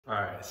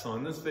Alright, so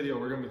in this video,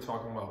 we're gonna be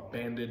talking about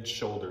banded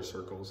shoulder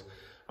circles.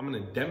 I'm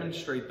gonna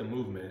demonstrate the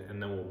movement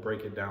and then we'll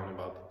break it down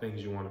about the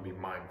things you wanna be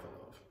mindful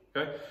of,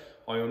 okay?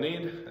 All you'll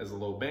need is a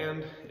little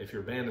band. If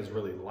your band is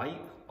really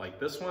light,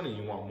 like this one, and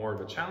you want more of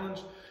a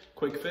challenge,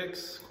 quick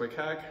fix, quick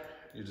hack,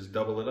 you just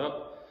double it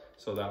up,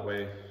 so that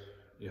way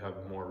you have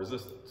more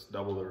resistance,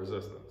 double the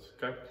resistance,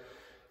 okay?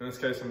 In this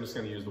case, I'm just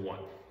gonna use the one,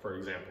 for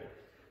example,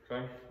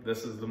 okay?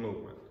 This is the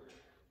movement.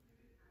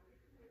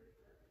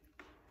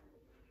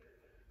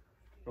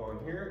 Go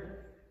in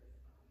here.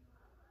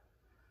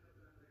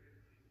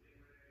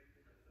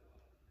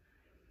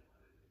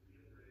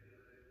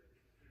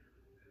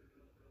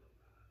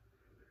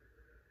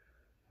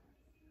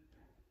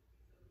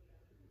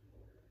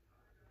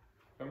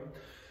 Okay.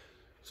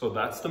 So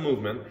that's the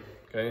movement,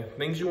 okay?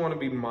 Things you want to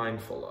be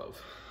mindful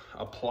of.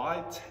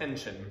 Apply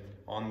tension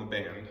on the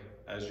band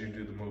as you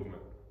do the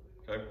movement,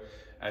 okay?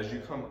 As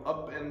you come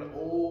up and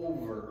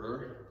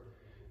over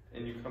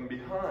and you come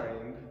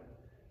behind,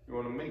 you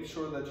want to make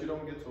sure that you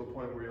don't get to a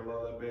point where you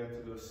allow that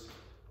band to just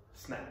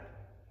snap,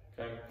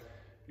 okay?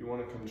 You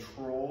want to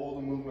control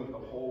the movement the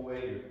whole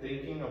way. You're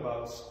thinking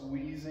about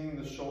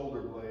squeezing the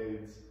shoulder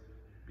blades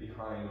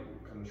behind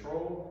you.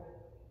 Control,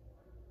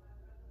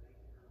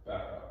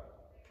 back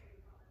up.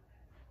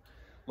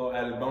 Little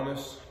added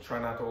bonus, try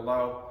not to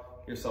allow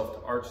yourself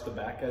to arch the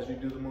back as you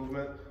do the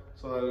movement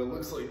so that it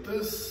looks like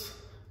this.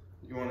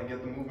 You want to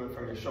get the movement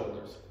from your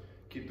shoulders.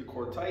 Keep the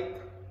core tight.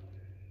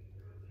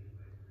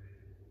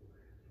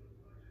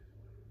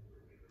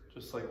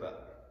 Just like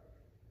that.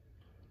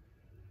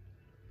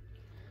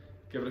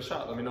 Give it a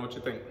shot. Let me know what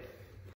you think.